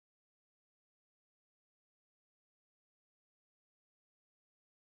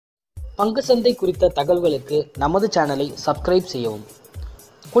பங்கு சந்தை குறித்த தகவல்களுக்கு நமது சேனலை சப்ஸ்கிரைப் செய்யவும்.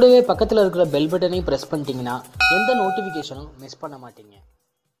 கூடவே பக்கத்தில் இருக்கிற பெல் பட்டனை பிரஸ் பண்ணிட்டீங்கன்னா எந்த நோட்டிஃபிகேஷனும் மிஸ் பண்ண மாட்டீங்க.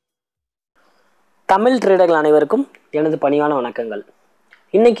 தமிழ் ட்ரேடர்கள் அனைவருக்கும் எனது பணிவான வணக்கங்கள்.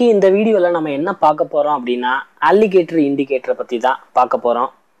 இன்னைக்கு இந்த வீடியோவில் நம்ம என்ன பார்க்க போகிறோம் அப்படின்னா அலிகேட்டர் இண்டிகேட்டரை பற்றி தான் பார்க்க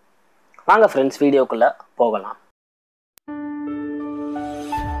போகிறோம். வாங்க ஃப்ரெண்ட்ஸ், வீடியோக்குள்ளே போகலாம்.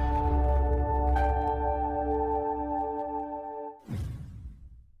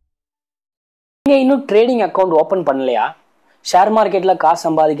 நீங்கள் இன்னும் ட்ரேடிங் அக்கௌண்ட் ஓப்பன் பண்ணலையா? ஷேர் மார்க்கெட்டில் காசு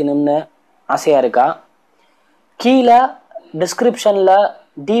சம்பாதிக்கணும்னு ஆசையாக இருக்கா? கீழே டிஸ்கிரிப்ஷனில்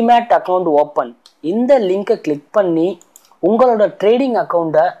டிமேட் அக்கௌண்ட் ஓப்பன் இந்த லிங்கை கிளிக் பண்ணி உங்களோட ட்ரேடிங்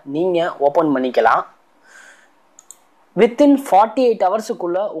அக்கௌண்ட்டை நீங்கள் ஓப்பன் பண்ணிக்கலாம். வித்தின் 48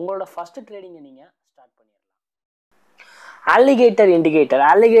 ஹவர்ஸுக்குள்ளே உங்களோட ஃபஸ்ட்டு ட்ரேடிங்கை நீங்கள் ஸ்டார்ட் பண்ணிடலாம். Alligator indicator.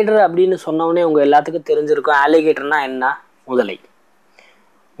 அலிகேட்டர் அப்படின்னு சொன்னோடனே உங்கள் எல்லாத்துக்கும் தெரிஞ்சிருக்கும். அலிகேட்டர்னால் என்ன?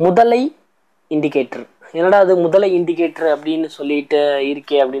 முதலை இண்டிகேட்டர். என்னடா அது முதலை இண்டிகேட்டர் அப்படின்னு சொல்லிட்டு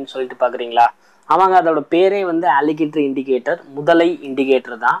இருக்கே அப்படின்னு சொல்லிட்டு பார்க்குறீங்களா? ஆமாங்க, அதோட பேரே அலிகேட்டர் இண்டிகேட்டர், முதலை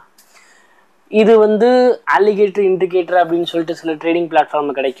இண்டிகேட்டர் தான். இது அலிகேட்டர் இண்டிகேட்டர் அப்படின்னு சொல்லிட்டு சில ட்ரேடிங்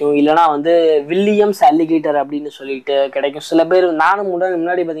பிளாட்ஃபார்ம் கிடைக்கும். இல்லைனா வில்லியம்ஸ் அலிகேட்டர் அப்படின்னு சொல்லிட்டு கிடைக்கும். சில பேர் நானும்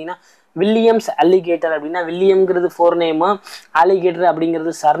முன்னாடி பார்த்தீங்கன்னா வில்லியம்ஸ் அலிகேட்டர் அப்படின்னா வில்லியம்ங்கிறது ஃபோர் நேமு, அலிகேட்டர்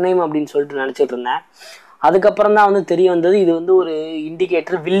அப்படிங்கிறது சர்நேம் அப்படின்னு சொல்லிட்டு நினச்சிட்டு இருந்தேன். அதுக்கப்புறம் தான் தெரிய வந்தது இது ஒரு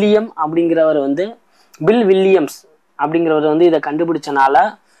இண்டிகேட்டர். வில்லியம் அப்படிங்கிறவர் பில் வில்லியம்ஸ் அப்படிங்கிறவர் இதை கண்டுபிடிச்சனால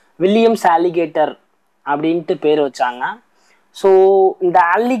வில்லியம்ஸ் அலிகேட்டர் அப்படின்ட்டு பேர் வச்சாங்க. ஸோ இந்த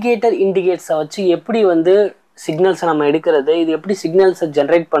அலிகேட்டர் இண்டிகேட்டர்ஸை வச்சு எப்படி சிக்னல்ஸை நம்ம எடுக்கிறது, இது எப்படி சிக்னல்ஸை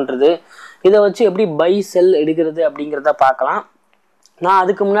ஜென்ரேட் பண்ணுறது, இதை வச்சு எப்படி பை செல் எடுக்கிறது அப்படிங்கிறத பார்க்கலாம். நான்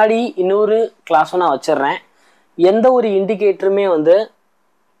அதுக்கு முன்னாடி இன்னொரு கிளாஸும் நான் வச்சிடுறேன். எந்த ஒரு இண்டிகேட்டருமே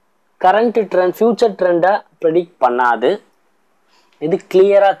கரண்ட் ட்ரெண்ட், ஃபியூச்சர் ட்ரெண்டை ப்ரெடிக்ட் பண்ணாது. இது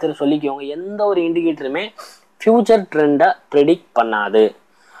கிளியராக சொல்லிக்கோங்க. எந்த ஒரு இண்டிகேட்டருமே ஃபியூச்சர் ட்ரெண்டை ப்ரெடிக்ட் பண்ணாது.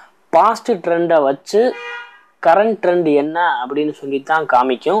 பாஸ்ட் ட்ரெண்டை வச்சு கரண்ட் ட்ரெண்ட் என்ன அப்படின்னு சொல்லி தான்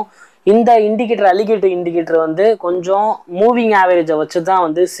காமிக்கும். இந்த இண்டிகேட்டர் அலிகேட்டர் இண்டிகேட்டர் கொஞ்சம் மூவிங் ஆவரேஜை வச்சு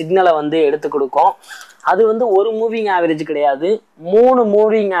தான் சிக்னலை எடுத்து கொடுக்கும். அது ஒரு மூவிங் ஆவரேஜ் கிடையாது, 3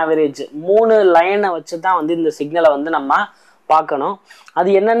 மூவிங் ஆவரேஜ், 3 லைனை வச்சு தான் இந்த சிக்னலை நம்ம பார்க்கணும். அது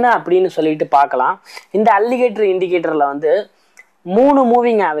என்னென்ன அப்படின்னு சொல்லிட்டு பார்க்கலாம். இந்த அலிகேட்டர் இண்டிகேட்டரில் 3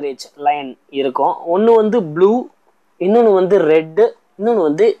 மூவிங் ஆவரேஜ் லைன் இருக்கும். ஒன்று ப்ளூ, இன்னொன்று ரெட்டு,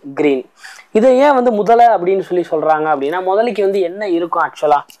 இன்னொன்று க்ரீன். இதை ஏன் முதலை அப்படின்னு சொல்லி சொல்கிறாங்க அப்படின்னா, முதலைக்கு என்ன இருக்கும்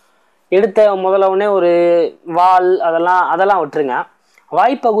ஆக்சுவலாக? எடுத்த முதல்ல ஒரு வால் அதெல்லாம் விட்டுருங்க.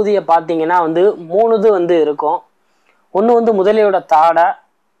 வாய்ப்பகுதியை பார்த்தீங்கன்னா 3 இது இருக்கும். ஒன்று முதலையோட தாடை,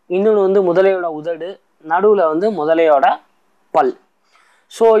 இன்னொன்று முதலையோட உதடு, நடுவில் முதலையோட பல்.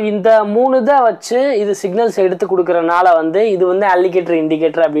 ஸோ இந்த 3 இதை வச்சு இது சிக்னல்ஸ் எடுத்து கொடுக்குறனால இது அலிகேட்டர்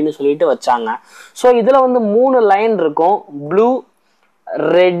இண்டிகேட்டர் அப்படின்னு சொல்லிட்டு வச்சாங்க. ஸோ இதில் 3 லைன் இருக்கும், ப்ளூ,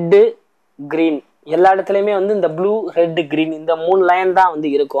 ரெட்டு, க்ரீன். எல்லா இடத்துலையுமே இந்த ப்ளூ, ரெட்டு, க்ரீன் இந்த 3 லைன் தான்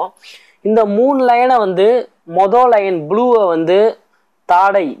இருக்கும். இந்த 3 லைனை மொதல் லைன் ப்ளூவை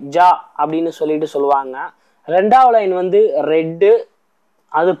தாடை, ஜா அப்படின்னு சொல்லிட்டு சொல்லுவாங்க. ரெண்டாவது லைன் ரெட்டு,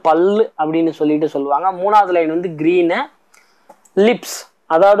 அது பல்லு அப்படின்னு சொல்லிட்டு சொல்லுவாங்க. மூணாவது லைன் க்ரீனு, லிப்ஸ்,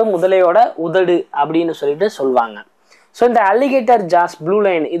 அதாவது முதலையோட உதடு அப்படின்னு சொல்லிட்டு சொல்லுவாங்க. ஸோ இந்த அலிகேட்டர் ஜாஸ் ப்ளூ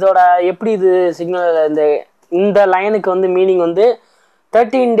லைன் இதோட எப்படி இது சிக்னல், இந்த லைனுக்கு meaning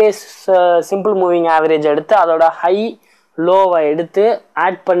 13 days simple moving average எடுத்து அதோட ஹை லோவை எடுத்து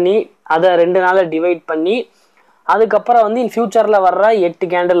ஆட் பண்ணி அதை 2 நாளில் டிவைட் பண்ணி அதுக்கப்புறம் இன் ஃபியூச்சரில் வர்ற 8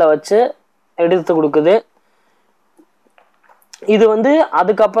 கேண்டில் வச்சு எடுத்து கொடுக்குது. இது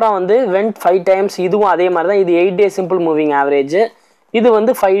அதுக்கப்புறம் வென்ட் 5 டைம்ஸ். இதுவும் அதே மாதிரி தான். இது 8 டே சிம்பிள் மூவிங் ஆவரேஜ், இது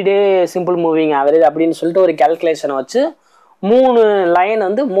 5 டே சிம்பிள் மூவிங் ஆவரேஜ் அப்படின்னு சொல்லிட்டு ஒரு கேல்குலேஷனை வச்சு 3 line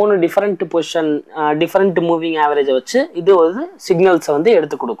 3 different position, different moving ஆவரேஜை வச்சு இது சிக்னல்ஸை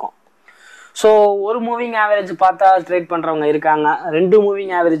எடுத்து கொடுக்கும். ஸோ ஒரு மூவிங் ஆவரேஜ் பார்த்தா ட்ரேட் பண்ணுறவங்க இருக்காங்க, 2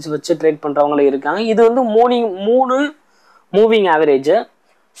 மூவிங் ஆவரேஜ் வச்சு ட்ரேட் பண்ணுறவங்களும் இருக்காங்க. இது 3 moving average.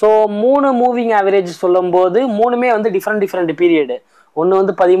 So 3 moving average சொல்லும்போது 3மே டிஃப்ரெண்ட் பீரியடு.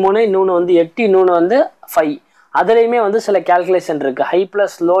 ஒன்று 13, இன்னொன்று 8, இன்னொன்று 5. அதுலேயுமே சில கேல்குலேஷன் இருக்குது. High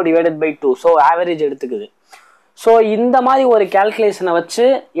plus low divided by 2. So average எடுத்துக்குது. ஸோ இந்த மாதிரி ஒரு கேல்குலேஷனை வச்சு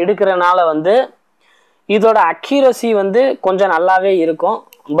எடுக்கிறனால இதோட அக்யூரசி கொஞ்சம் நல்லாவே இருக்கும்.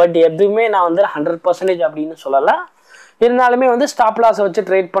 பட் எதுவுமே நான் 100% அப்படின்னு சொல்லலை. இருந்தாலுமே ஸ்டாப் லாஸை வச்சு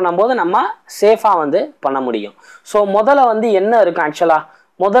ட்ரேட் பண்ணும்போது நம்ம சேஃபாக பண்ண முடியும். ஸோ முதல்ல என்ன இருக்கும் ஆக்சுவலாக?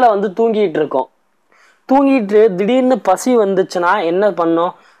 முதல்ல தூங்கிட்டு இருக்கோம். தூங்கிட்டு திடீர்னு பசி வந்துச்சுன்னா என்ன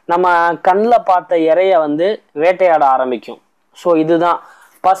பண்ணும்? நம்ம கண்ணில் பார்த்த இறைய வேட்டையாட ஆரம்பிக்கும். ஸோ இதுதான்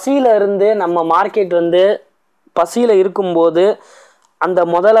பசியில இருந்து நம்ம மார்க்கெட் பசியில் இருக்கும்போது அந்த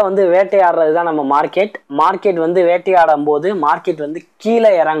முதல்ல வந்து வேட்டையாடுறது தான் நம்ம மார்க்கெட் வந்து வேட்டையாடும் போது மார்க்கெட் வந்து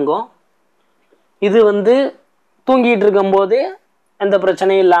கீழே இறங்கும். இது வந்து தூங்கிட்டு இருக்கும்போது எந்த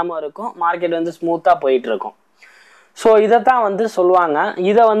பிரச்சனையும் இல்லாமல் இருக்கும். மார்க்கெட் வந்து ஸ்மூத்தாக போயிட்டு இருக்கும். ஸோ இதைத்தான் வந்து சொல்லுவாங்க.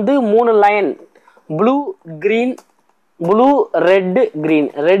 இதை வந்து 3 line blue green, blue red green,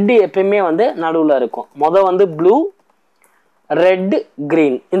 red எப்பயுமே வந்து நடுவில் இருக்கும். வந்து ப்ளூ ரெட்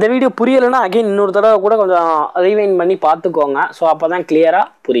கிரீன். இந்த வீடியோ புரியலைன்னா அகைன் இன்னொரு தடவை கூட கொஞ்சம் ரீவைண்ட் பண்ணி பார்த்துக்கோங்க. ஸோ அப்போ தான்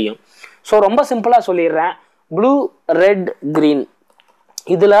கிளியராக புரியும். ஸோ ரொம்ப சிம்பிளாக சொல்லிடுறேன். Blue red green.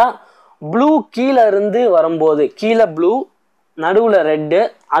 இதில் ப்ளூ கீழே இருந்து வரும்போது கீழே ப்ளூ, நடுவில் ரெட்டு,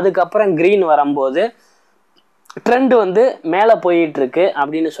 அதுக்கப்புறம் கிரீன் வரும்போது ட்ரெண்ட் வந்து மேலே போயிட்டுருக்கு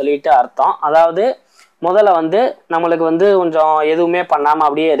அப்படின்னு சொல்லிட்டு அர்த்தம். அதாவது முதல்ல வந்து நம்மளுக்கு வந்து கொஞ்சம் எதுவுமே பண்ணாமல்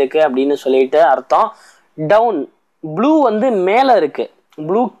அப்படியே இருக்குது அப்படின்னு சொல்லிட்டு அர்த்தம். டவுன் ப்ளூ வந்து மேலே இருக்குது,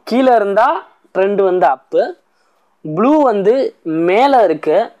 ப்ளூ கீழே இருந்தால் ட்ரெண்ட் வந்து அப்பு, ப்ளூ வந்து மேலே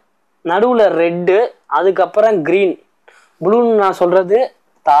இருக்குது, நடுவில் ரெட்டு, அதுக்கப்புறம் க்ரீன். ப்ளூன்னு நான் சொல்கிறது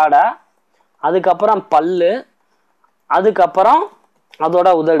தாடை, அதுக்கப்புறம் பல்லு, அதுக்கப்புறம் அதோட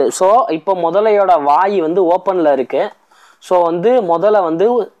உதடு. ஸோ இப்போ முதலையோட வாய் வந்து ஓப்பனில் இருக்குது. ஸோ வந்து முதல்ல வந்து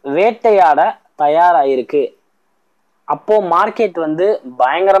வேட்டையாட தயாராகிருக்கு. அப்போது மார்க்கெட் வந்து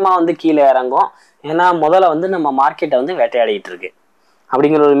பயங்கரமாக வந்து கீழே இறங்கும். ஏன்னா முதல்ல வந்து நம்ம மார்க்கெட்டை வந்து வேட்டையாடிட்டு இருக்கு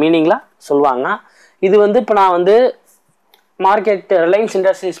அப்படிங்கிற ஒரு மீனிங்கில் சொல்லுவாங்க. இது வந்து இப்போ நான் வந்து மார்க்கெட் ரிலையன்ஸ்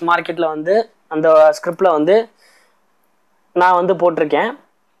இண்டஸ்ட்ரீஸ் மார்க்கெட்டில் வந்து அந்த ஸ்கிரிப்டில் வந்து நான் வந்து போட்டிருக்கேன்.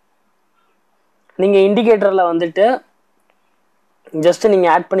 நீங்கள் இண்டிகேட்டரில் வந்துட்டு ஜஸ்ட்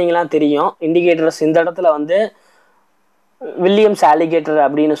நீங்கள் ஆட் பண்ணிங்கன்னா தெரியும். இண்டிகேட்டர்ஸ் இந்த இடத்துல வந்து வில்லியம்ஸ் ஆலிகேட்டர்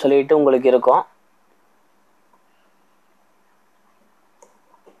அப்படின்னு சொல்லிட்டு உங்களுக்கு இருக்கும்.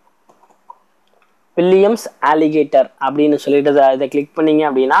 வில்லியம்ஸ் ஆலிகேட்டர் அப்படின்னு சொல்லிட்டு இதை கிளிக் பண்ணீங்க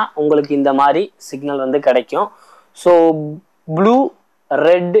அப்படின்னா உங்களுக்கு இந்த மாதிரி சிக்னல் வந்து கிடைக்கும். So blue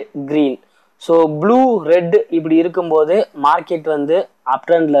red green. So blue red இப்படி இருக்கும்போது மார்க்கெட் வந்து அப்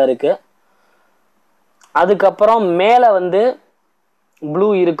ட்ரெண்டில் இருக்குது. அதுக்கப்புறம் மேலே வந்து ப்ளூ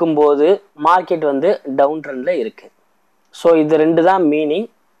இருக்கும்போது மார்க்கெட் வந்து டவுன் ட்ரெண்டில் இருக்குது. ஸோ இது ரெண்டு தான் மீனிங்.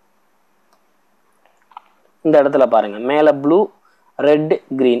 இந்த இடத்துல பாருங்கள், மேலே ப்ளூ ரெட்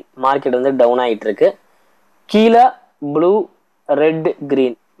க்ரீன், மார்க்கெட் வந்து டவுன் ஆகிட்டு இருக்கு. கீழே ப்ளூ ரெட்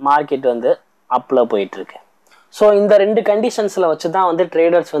க்ரீன், மார்க்கெட் வந்து அப்பில் போயிட்டுருக்கு. ஸோ இந்த ரெண்டு கண்டிஷன்ஸில் வச்சு தான் வந்து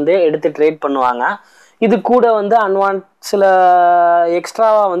ட்ரேடர்ஸ் வந்து எடுத்து ட்ரேட் பண்ணுவாங்க. இது கூட வந்து சில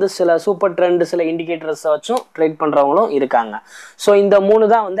எக்ஸ்ட்ராவாக வந்து சில சூப்பர் ட்ரெண்ட் சில இண்டிகேட்டர்ஸை வச்சும் ட்ரேட் பண்ணுறவங்களும் இருக்காங்க. ஸோ இந்த 3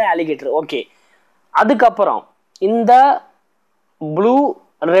 தான் வந்து அலிகேட்டர். ஓகே, அதுக்கப்புறம் இந்த ப்ளூ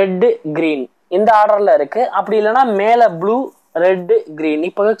ரெட்டு க்ரீன் இந்த ஆர்டரில் இருக்குது. அப்படி இல்லைன்னா மேலே ப்ளூ ரெட்டு க்ரீன்.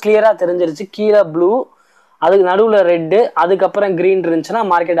 இப்போ கிளியராக தெரிஞ்சிருச்சு. கீழே ப்ளூ, அதுக்கு நடுவில் ரெட்டு, அதுக்கப்புறம் க்ரீன் இருந்துச்சுன்னா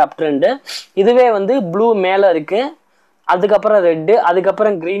மார்க்கெட் அப் ட்ரெண்டு. இதுவே வந்து ப்ளூ மேலே இருக்குது, அதுக்கப்புறம் ரெட்டு,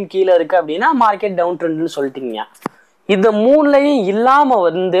 அதுக்கப்புறம் க்ரீன் கீழே இருக்குது அப்படின்னா மார்க்கெட் டவுன் ட்ரெண்டுன்னு சொல்லிட்டீங்க. இந்த 3லையும் இல்லாமல்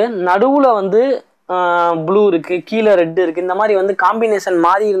வந்து நடுவில் வந்து ப்ளூ இருக்குது, கீழே ரெட்டு இருக்குது, இந்த மாதிரி வந்து காம்பினேஷன்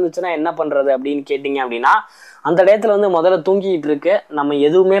மாறி இருந்துச்சுன்னா என்ன பண்ணுறது அப்படின்னு கேட்டிங்க அப்படின்னா அந்த இடத்துல வந்து முதல்ல தூங்கிட்டு இருக்கு, நம்ம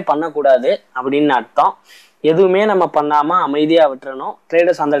எதுவுமே பண்ணக்கூடாது அப்படின்னு அர்த்தம். எதுவுமே நம்ம பண்ணாமல் அமைதியாக விட்டுறணும்.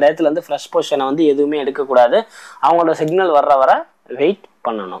 ட்ரேடர்ஸ் அந்த இடத்துல வந்து ஃப்ரெஷ் பொசிஷனை வந்து எதுவுமே எடுக்கக்கூடாது. அவங்களோட சிக்னல் வர வெயிட்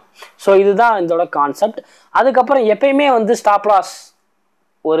பண்ணணும். ஸோ இதுதான் இதோட கான்செப்ட். அதுக்கப்புறம் எப்பயுமே வந்து ஸ்டாப் லாஸ்,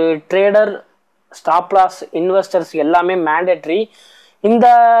 ஒரு ட்ரேடர் ஸ்டாப் லாஸ் இன்வெஸ்டர்ஸ் எல்லாமே மேண்டேட்ரி. இந்த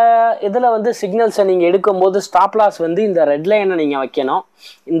இதில் வந்து சிக்னல்ஸை நீங்கள் எடுக்கும்போது ஸ்டாப் லாஸ் வந்து இந்த ரெட் லைனை நீங்கள் வைக்கணும்.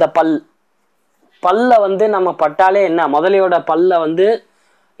 இந்த பல்ல வந்து நம்ம பட்டாலே என்ன, முதலையோட பல்ல வந்து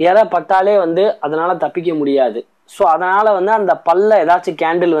எதை பட்டாலே வந்து அதனால் தப்பிக்க முடியாது. ஸோ அதனால் வந்து அந்த பல்ல ஏதாச்சும்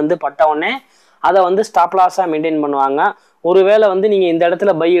கேண்டில் வந்து பட்ட உடனே அதை வந்து ஸ்டாப் லாஸாக மெயின்டைன் பண்ணுவாங்க. ஒருவேளை வந்து நீங்கள் இந்த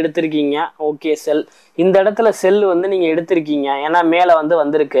இடத்துல பை எடுத்திருக்கீங்க, ஓகே செல், இந்த இடத்துல செல் வந்து நீங்கள் எடுத்திருக்கீங்க ஏன்னா மேலே வந்து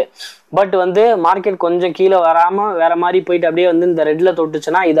வந்திருக்கு, பட் வந்து மார்க்கெட் கொஞ்சம் கீழே வராமல் வேறு மாதிரி போயிட்டு அப்படியே வந்து இந்த ரெட்டில்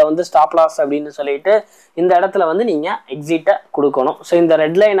தொட்டுச்சுன்னா இதை வந்து ஸ்டாப் லாஸ் அப்படின்னு சொல்லிட்டு இந்த இடத்துல வந்து நீங்கள் எக்ஸிட்டை கொடுக்கணும். ஸோ இந்த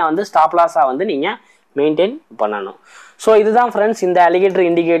ரெட் லைனை வந்து ஸ்டாப் லாஸாக வந்து நீங்கள் மெயின்டைன் பண்ணணும். ஸோ இதுதான் ஃப்ரெண்ட்ஸ் இந்த அலிகேட்டர்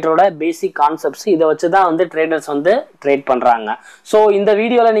இண்டிகேட்டரோட பேசிக் கான்செப்ட்ஸ். இதை வச்சு தான் வந்து ட்ரேடர்ஸ் வந்து ட்ரேட் பண்ணுறாங்க. ஸோ இந்த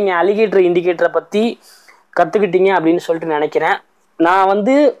வீடியோவில் நீங்கள் அலிகேட்டர் இண்டிகேட்டரை பற்றி கற்றுக்கிட்டீங்க அப்படின்னு சொல்லிட்டு நினைக்கிறேன். நான்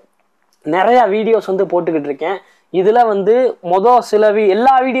வந்து நிறையா வீடியோஸ் வந்து போட்டுக்கிட்டு இருக்கேன். இதில் வந்து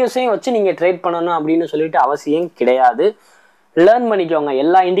எல்லா வீடியோஸையும் வச்சு நீங்கள் ட்ரேட் பண்ணணும் அப்படின்னு சொல்லிட்டு அவசியம் கிடையாது. லேர்ன் பண்ணிக்கோங்க,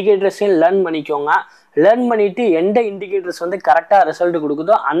 எல்லா இண்டிகேட்டர்ஸையும் லேர்ன் பண்ணிக்கோங்க. லேர்ன் பண்ணிவிட்டு எந்த இண்டிகேட்டர்ஸ் வந்து கரெக்டாக ரிசல்ட்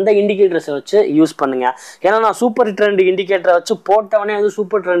கொடுக்குதோ அந்த இண்டிகேட்டர்ஸை வச்சு யூஸ் பண்ணுங்கள். ஏன்னா நான் சூப்பர் ட்ரெண்ட் இண்டிகேட்டரை வச்சு போட்டவனே வந்து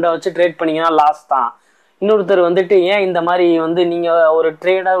சூப்பர் ட்ரெண்டை வச்சு ட்ரேட் பண்ணிங்கன்னா லாஸ் தான். இன்னொருத்தர் வந்துட்டு ஏன் இந்த மாதிரி வந்து நீங்கள் ஒரு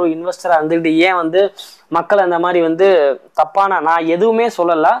ட்ரேடர் ஒரு இன்வெஸ்டராக இருந்துக்கிட்டு ஏன் வந்து மக்களை அந்த மாதிரி வந்து நான் எதுவுமே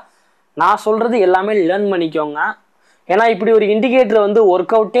சொல்லலை. நான் சொல்கிறது எல்லாமே லேர்ன் பண்ணிக்கோங்க. ஏன்னா இப்படி ஒரு இண்டிகேட்டர் வந்து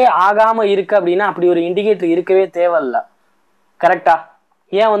ஒர்க் அவுட்டே ஆகாமல் இருக்குது அப்படின்னா அப்படி ஒரு இண்டிகேட்டர் இருக்கவே தேவையில்ல. கரெக்டா?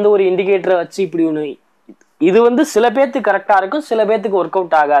 ஏன் வந்து ஒரு இண்டிகேட்டரை வச்சு இப்படி ஒன்று, இது வந்து சில பேர்த்துக்கு கரெக்டாக இருக்கும், சில பேர்த்துக்கு ஒர்க்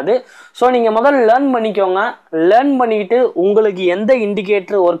அவுட் ஆகாது. ஸோ நீங்கள் முதல்ல லேர்ன் பண்ணிக்கோங்க. லேர்ன் பண்ணிக்கிட்டு உங்களுக்கு எந்த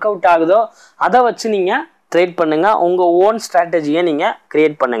இண்டிகேட்டர் ஒர்க் அவுட் ஆகுதோ அதை வச்சு நீங்கள் ட்ரேட் பண்ணுங்கள். உங்கள் ஓன் ஸ்ட்ராட்டஜியை நீங்கள்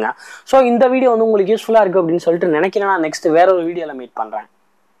கிரியேட் பண்ணுங்கள். ஸோ இந்த வீடியோ வந்து உங்களுக்கு யூஸ்ஃபுல்லாக இருக்குது அப்படின்னு சொல்லிட்டு நினைக்கிறேன். நான் நெக்ஸ்ட் வேற ஒரு வீடியோவில் மீட் பண்ணுறேன்.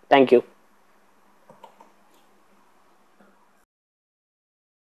 தேங்க்யூ.